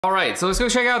Alright, so let's go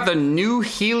check out the new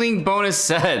healing bonus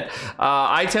set.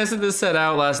 I tested this set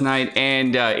out last night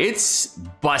and it's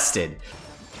busted.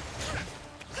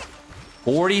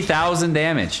 40,000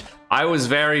 damage. I was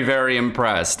very, very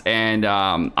impressed, and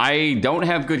I don't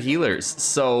have good healers,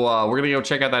 so we're gonna go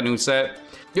check out that new set.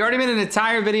 You already made an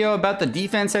entire video about the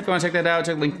defense set. If you wanna check that out,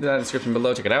 check the link to that in the description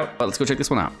below, check it out. But let's go check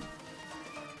this one out.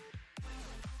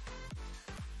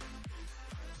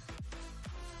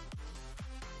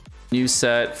 New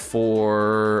set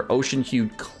for Ocean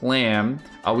Hued Clam.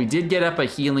 We did get up a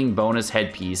healing bonus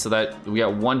headpiece, so that we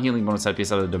got one healing bonus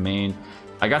headpiece out of the domain.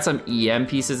 I got some EM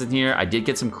pieces in here. I did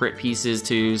get some crit pieces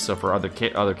too, so for other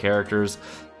characters.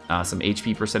 Some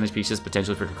HP percentage pieces,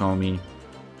 potentially for Kokomi.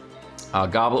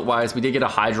 Goblet-wise, we did get a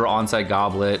Hydra on-site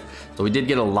goblet, so we did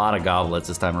get a lot of goblets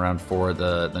this time around for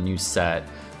the new set.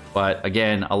 But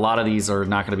again, a lot of these are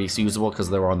not going to be usable because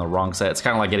they were on the wrong set. It's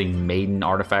kind of like getting Maiden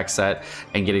Artifact set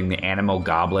and getting the Animo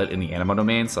Goblet in the Animo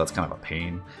domain, so that's kind of a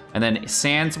pain. And then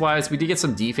sands-wise, we did get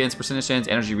some defense percentage sands,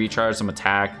 energy recharge, some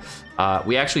attack.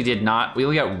 We actually did not, we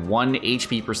only got 1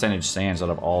 HP percentage sands out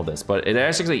of all this, but it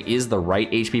actually is the right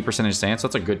HP percentage sands, so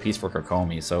that's a good piece for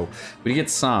Kokomi. So we did get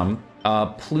some.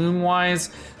 Plume-wise,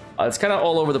 it's kind of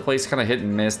all over the place, kind of hit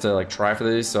and miss to like try for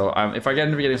these. So if I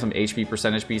end up getting some HP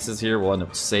percentage pieces here, we'll end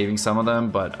up saving some of them.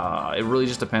 But it really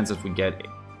just depends if we get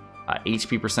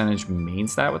HP percentage main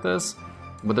stat with this.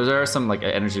 But there are some like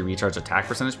energy recharge attack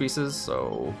percentage pieces.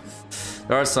 So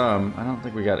there are some. I don't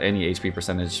think we got any HP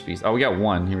percentage piece. Oh, we got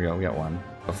one. Here we go. We got one.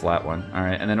 A flat one. All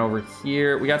right. And then over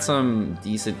here, we got some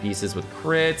decent pieces with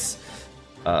crits.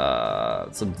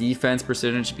 Some defense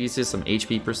percentage pieces, some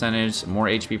HP percentage, some more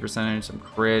HP percentage, some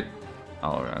crit,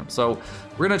 all around. So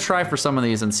we're gonna try for some of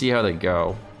these and see how they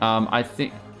go. I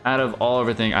think out of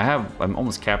everything, I'm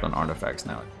almost capped on artifacts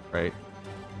now, right?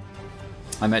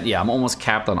 I'm almost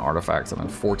capped on artifacts. I'm at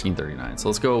 1439. So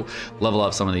let's go level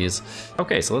up some of these.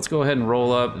 Okay, so let's go ahead and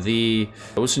roll up the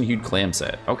Ocean Hued Clam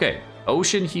set. Okay.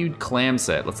 Ocean Hued Clam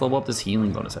set. Let's level up this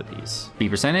healing bonus headpiece. B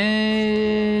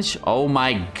percentage. Oh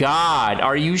my god.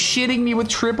 Are you shitting me with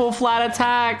triple flat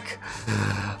attack?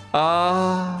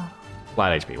 Flat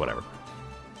HP, whatever.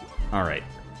 Alright.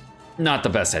 Not the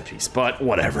best headpiece, but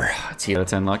whatever. It's out of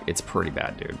 10 luck. It's pretty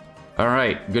bad, dude.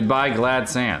 Alright. Goodbye, Glad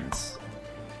Sands.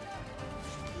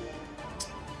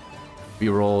 We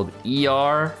rolled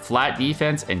ER, flat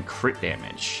defense, and crit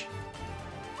damage.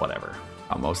 Whatever.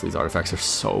 Most of these artifacts are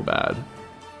so bad.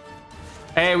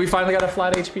 Hey, we finally got a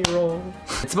flat HP roll.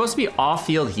 It's supposed to be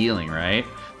off-field healing, right?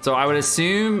 So I would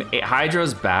assume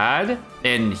Hydra's bad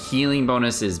and healing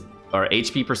bonus is, or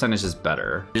HP percentage is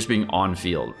better. Just being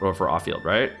on-field or for off-field,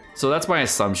 right? So that's my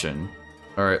assumption.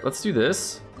 All right, let's do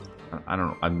this. I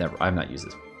don't know. I've not used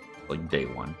this like day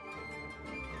one.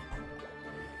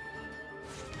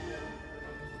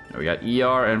 We got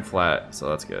ER and flat, so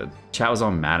that's good. Chat was all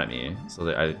mad at me, so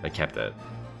I kept it.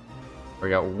 We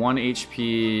got 1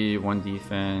 HP, 1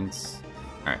 defense.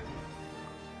 All right,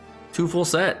 2 full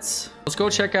sets. Let's go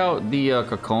check out the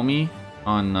Kokomi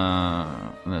on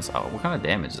this. Oh, what kind of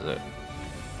damage is it?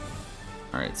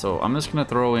 All right, so I'm just gonna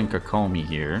throw in Kokomi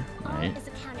here, right?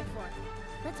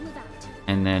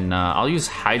 And then I'll use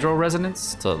Hydro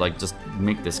Resonance to like just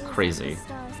make this crazy.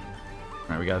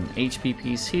 All right, we got an HP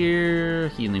piece here,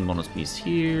 healing bonus piece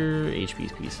here,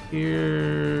 HP piece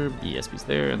here, ES piece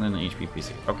there, and then an HP piece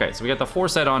here. Okay, so we got the 4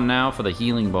 set on now for the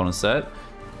healing bonus set.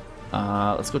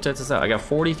 Let's go check this out. I got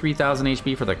 43,000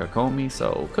 HP for the Kokomi,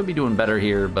 so could be doing better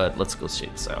here, but let's go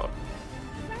check this out.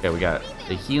 Okay, we got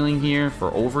the healing here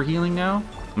for overhealing now.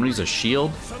 I'm gonna use a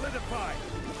shield.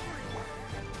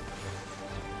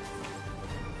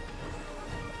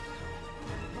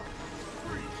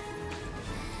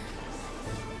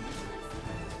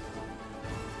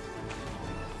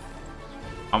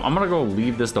 I'm gonna go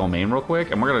leave this domain real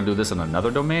quick, and we're gonna do this in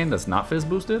another domain that's not fizz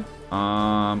boosted.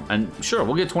 And sure,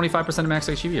 we'll get 25% max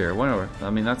HP here, whatever. I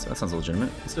mean, that sounds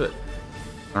legitimate. Let's do it.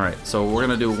 All right, so we're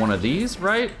gonna do one of these,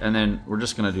 right? And then we're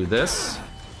just gonna do this.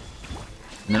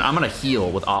 And then I'm gonna heal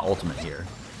with ultimate here.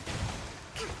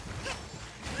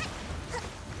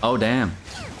 Oh, damn.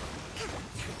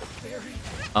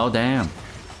 Oh, damn.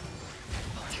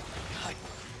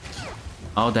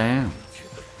 Oh, damn.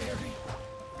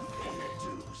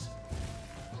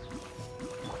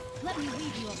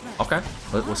 Okay,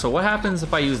 so what happens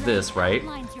if I use this, right?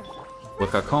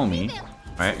 With Kokomi,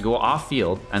 right? Go off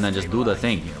field and then just do the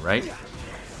thing here, right?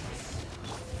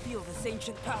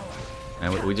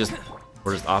 And we're just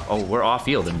off. Oh, we're off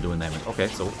field and doing damage. Okay,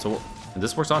 so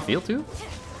this works off field too.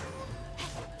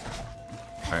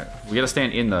 All right, we gotta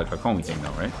stand in the Kokomi thing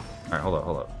though, right? All right, hold up.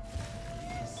 All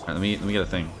right, let me get a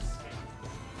thing.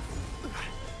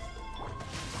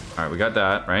 All right, we got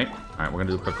that, right? All right, we're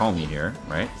gonna do Kokomi here,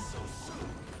 right?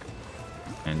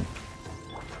 And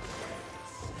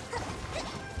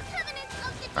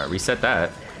all right, reset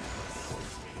that.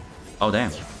 Oh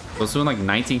damn! So it's doing like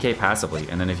 19k passively,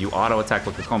 and then if you auto attack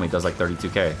with Kokomi, it does like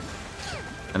 32k,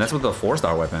 and that's with the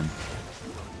 4-star weapon.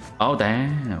 Oh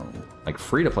damn! Like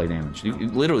free to play damage. You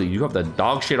literally, you have the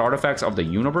dog shit artifacts of the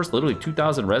universe. Literally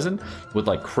 2,000 resin with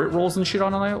like crit rolls and shit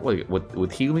on it, like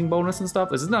with healing bonus and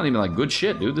stuff. This is not even like good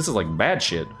shit, dude. This is like bad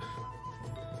shit.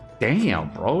 Damn,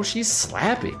 bro, she's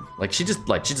slapping. Like she just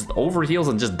overheals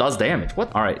and just does damage.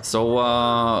 What? All right, so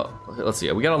let's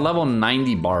see. We got a level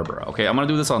 90 Barbara. Okay, I'm gonna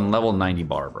do this on level 90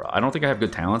 Barbara. I don't think I have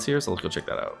good talents here, so let's go check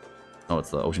that out. Oh,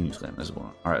 it's the Ocean Use Clam. There's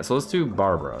one. All right, so let's do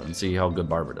Barbara and see how good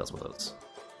Barbara does with us.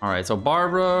 All right, so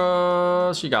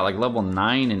Barbara, she got like level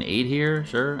 9 and 8 here,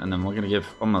 sure. And then we're gonna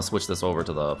I'm gonna switch this over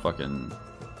to the fucking,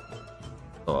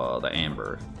 the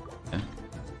Amber. Okay.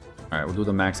 All right, we'll do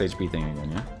the max HP thing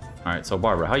again, yeah? All right, so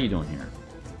Barbara, how you doing here?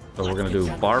 So we're gonna do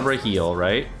Barbara heal,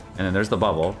 right? And then there's the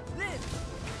bubble.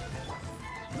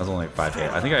 That's only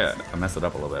 5k. I think I messed it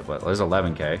up a little bit, but there's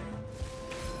 11k.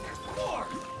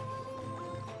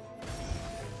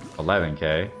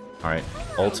 11k. All right,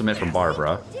 ultimate from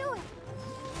Barbara.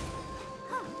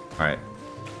 All right,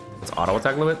 let's auto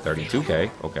attack a little bit.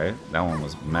 32k. Okay, that one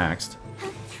was maxed.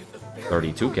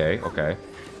 32k. Okay.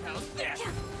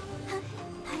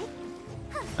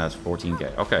 That's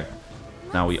 14k. Okay.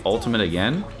 Now we ultimate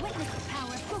again.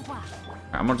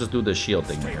 I'm gonna just do the shield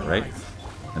thing here, right?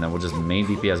 And then we'll just main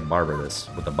DPS Barbara this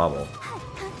with the bubble.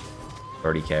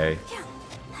 30k.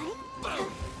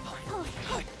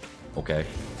 Okay.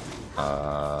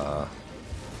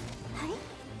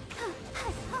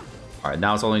 Alright,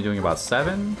 now it's only doing about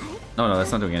 7? No,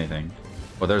 that's not doing anything.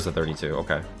 Well, there's a 32.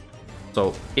 Okay.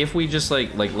 So if we just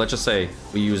like let's just say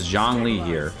we use Zhongli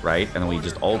here, right? And then we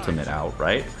just ultimate out,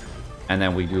 right? And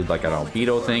then we do like an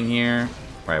albedo thing here,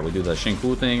 right? We do the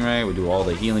Shinku thing, right? We do all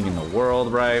the healing in the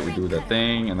world, right? We do the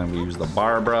thing, and then we use the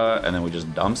Barbara, and then we just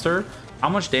dumpster. How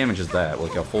much damage is that?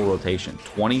 Like a full rotation.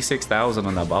 26,000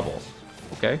 on that bubble.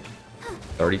 Okay.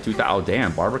 32,000. Oh,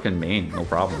 damn. Barbara can main. No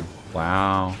problem.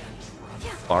 Wow.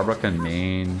 Barbara can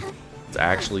main. It's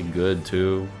actually good,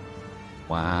 too.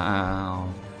 Wow.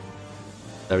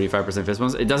 35% fist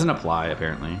bonus. It doesn't apply,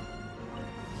 apparently.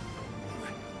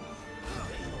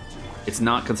 It's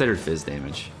not considered fizz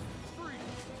damage.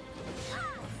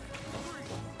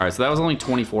 Alright, so that was only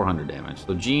 2,400 damage.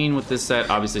 So Jean with this set,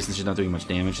 obviously since she's not doing much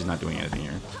damage, she's not doing anything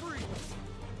here.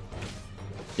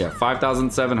 Yeah,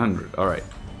 5,700. Alright.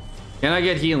 Can I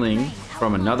get healing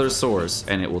from another source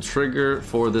and it will trigger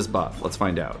for this buff? Let's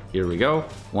find out. Here we go.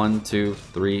 1, 2,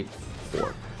 3,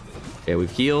 4. Okay,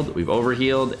 we've healed, we've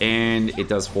overhealed, and it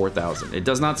does 4,000. It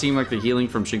does not seem like the healing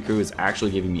from Shinku is actually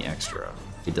giving me extra.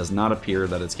 It does not appear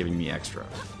that it's giving me extra.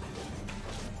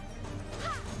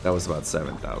 That was about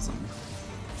 7,000.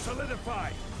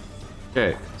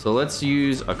 Okay, so let's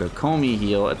use a Kokomi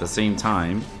heal at the same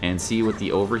time and see what the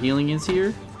overhealing is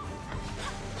here.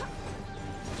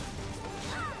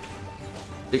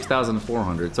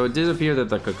 6,400. So it did appear that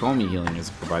the Kokomi healing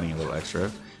is providing a little extra.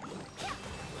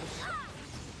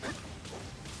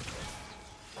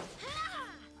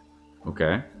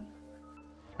 Okay.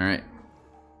 Alright.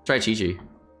 Try Chi-Chi.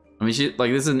 I mean, this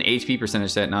is an HP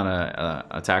percentage set, not a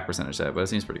attack percentage set, but it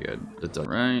seems pretty good. It's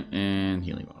right, and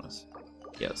healing bonus.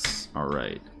 Yes.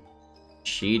 Alright.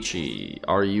 Chi-Chi.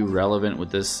 Are you relevant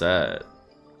with this set?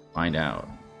 Find out.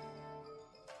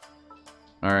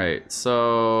 Alright,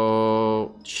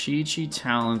 so Chi-Chi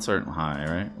talents aren't high,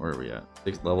 right? Where are we at?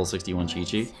 Level 61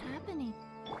 Chi-Chi?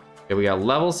 Okay, we got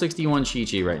level 61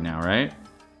 Chi-Chi right now, right?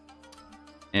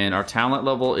 And our talent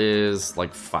level is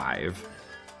like 5.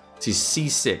 See,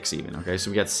 C6 even, okay?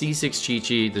 So we got C6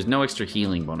 Chi-Chi. There's no extra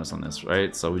healing bonus on this,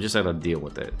 right? So we just have to deal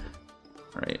with it.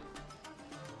 Alright.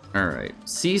 Alright.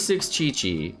 C6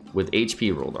 Chi-Chi with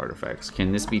HP rolled artifacts.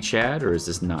 Can this be Chad or is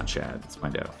this not Chad? Let's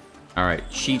find out. Alright,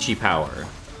 Chi-Chi power.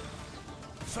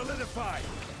 Solidify.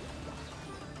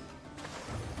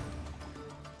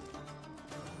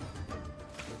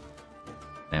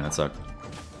 Damn, that sucked.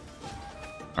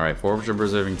 Alright, Forfeiture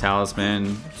Preserving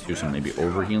Talisman. Let's do some maybe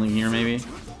overhealing here, maybe.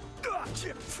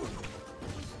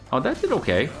 Oh, that did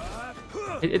okay.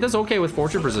 It does okay with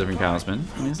Fortune Preserving Talisman.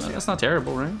 I mean, that's not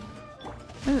terrible, right?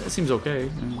 It seems okay.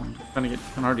 Kind of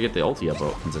hard to get the ulti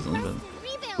up consistently, but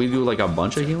we do like a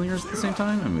bunch of healers at the same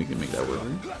time, and we can make that work.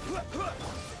 Right?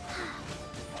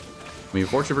 I mean,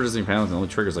 Fortune Preserving Talisman only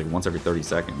triggers like once every 30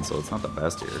 seconds, so it's not the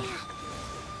best here.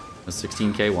 A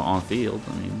 16k while on field.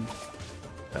 I mean,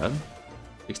 bad.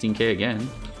 16k again.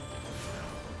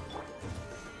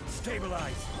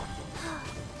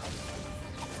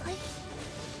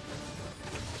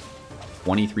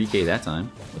 23k that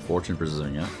time with Fortune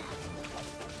Preserving it.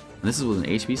 And this is with an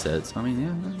HP set, so I mean,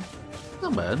 yeah,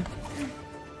 not bad.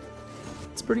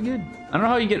 It's pretty good. I don't know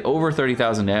how you get over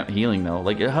 30,000 healing though.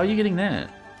 Like, how are you getting that?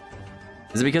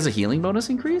 Is it because of healing bonus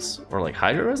increase? Or like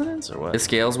Hydro Resonance or what? It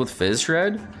scales with Fizz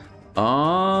Shred?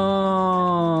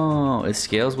 Oh, it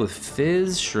scales with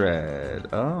Fizz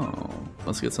Shred. Oh,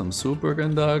 let's get some Super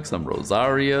Conduct, some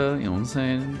Rosaria, you know what I'm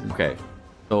saying? Okay,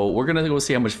 so we're gonna go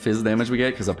see how much Fizz damage we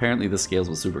get because apparently this scales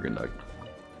with Super Conduct.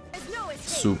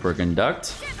 Super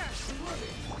Conduct.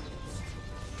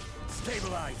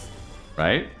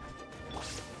 Right?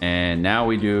 And now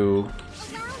we do...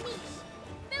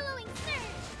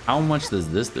 How much does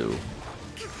this do?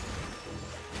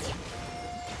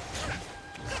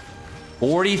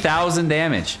 40,000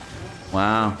 damage.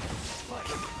 Wow.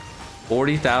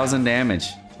 40,000 damage.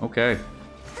 Okay.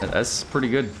 That's pretty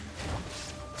good.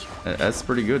 That's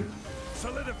pretty good.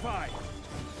 Solidify.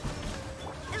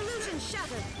 Illusion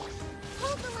shattered.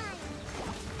 Hold the line.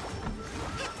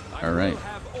 All right.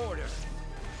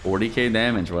 40k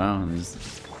damage. Wow.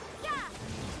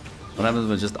 What happens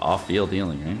with just off-field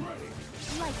healing, right?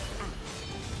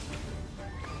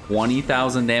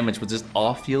 20,000 damage with just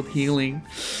off-field healing.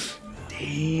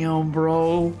 Damn,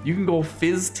 bro. You can go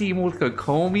Fizz Team with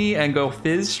Kokomi and go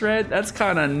Fizz Shred? That's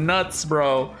kind of nuts,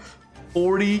 bro.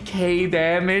 40k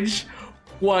damage?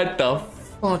 What the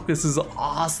fuck? This is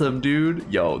awesome, dude.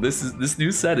 Yo, this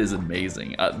new set is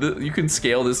amazing. You can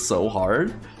scale this so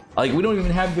hard. Like, we don't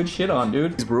even have good shit on,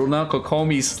 dude. It's brutal now.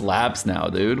 Kokomi slaps now,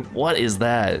 dude. What is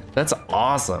that? That's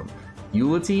awesome.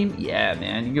 Eula Team? Yeah,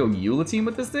 man. You go Eula Team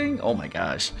with this thing? Oh my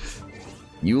gosh.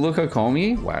 Eula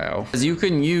Kokomi? Wow. Because you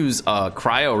can use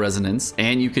Cryo Resonance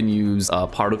and you can use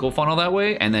Particle Funnel that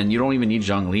way, and then you don't even need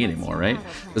Zhongli anymore, right?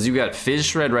 Because you got Fizz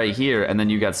Shred right here, and then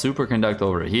you got Super Conduct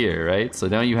over here, right? So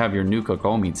now you have your new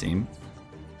Kokomi team.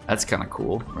 That's kind of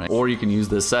cool, right? Or you can use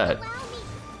this set,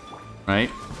 right?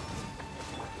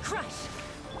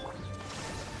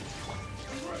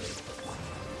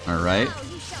 All right.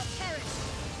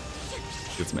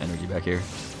 Get some energy back here.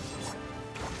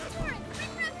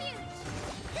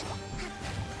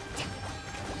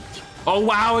 Oh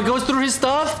wow, it goes through his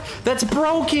stuff? That's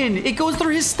broken. It goes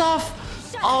through his stuff.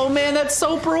 Oh man, that's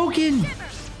so broken.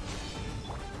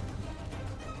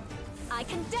 I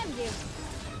condemn you.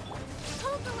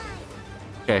 Hold the line.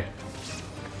 Okay.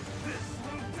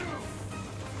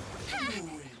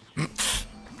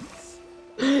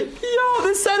 Yo,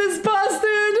 this set is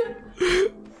busted.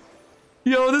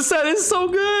 Yo, this set is so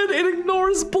good. It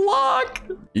ignores block.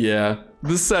 Yeah,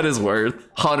 this set is worth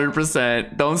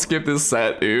 100%. Don't skip this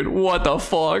set, dude. What the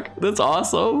fuck? That's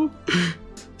awesome.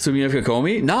 So you have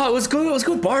Kokomi? No, it was good. It was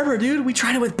good. Barbara, dude. We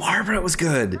tried it with Barbara. It was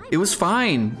good. It was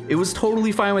fine. It was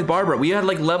totally fine with Barbara. We had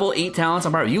like level 8 talents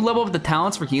on Barbara. You level up the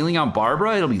talents for healing on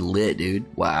Barbara, it'll be lit, dude.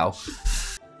 Wow.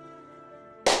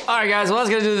 All right, guys, well, that's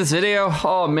gonna do this video.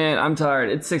 Oh man, I'm tired.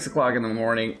 It's 6 o'clock in the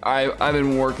morning. I've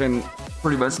been working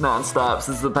pretty much non-stop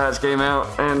since the patch came out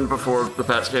and before the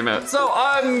patch came out. So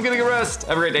I'm gonna go rest.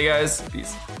 Have a great day, guys.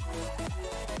 Peace.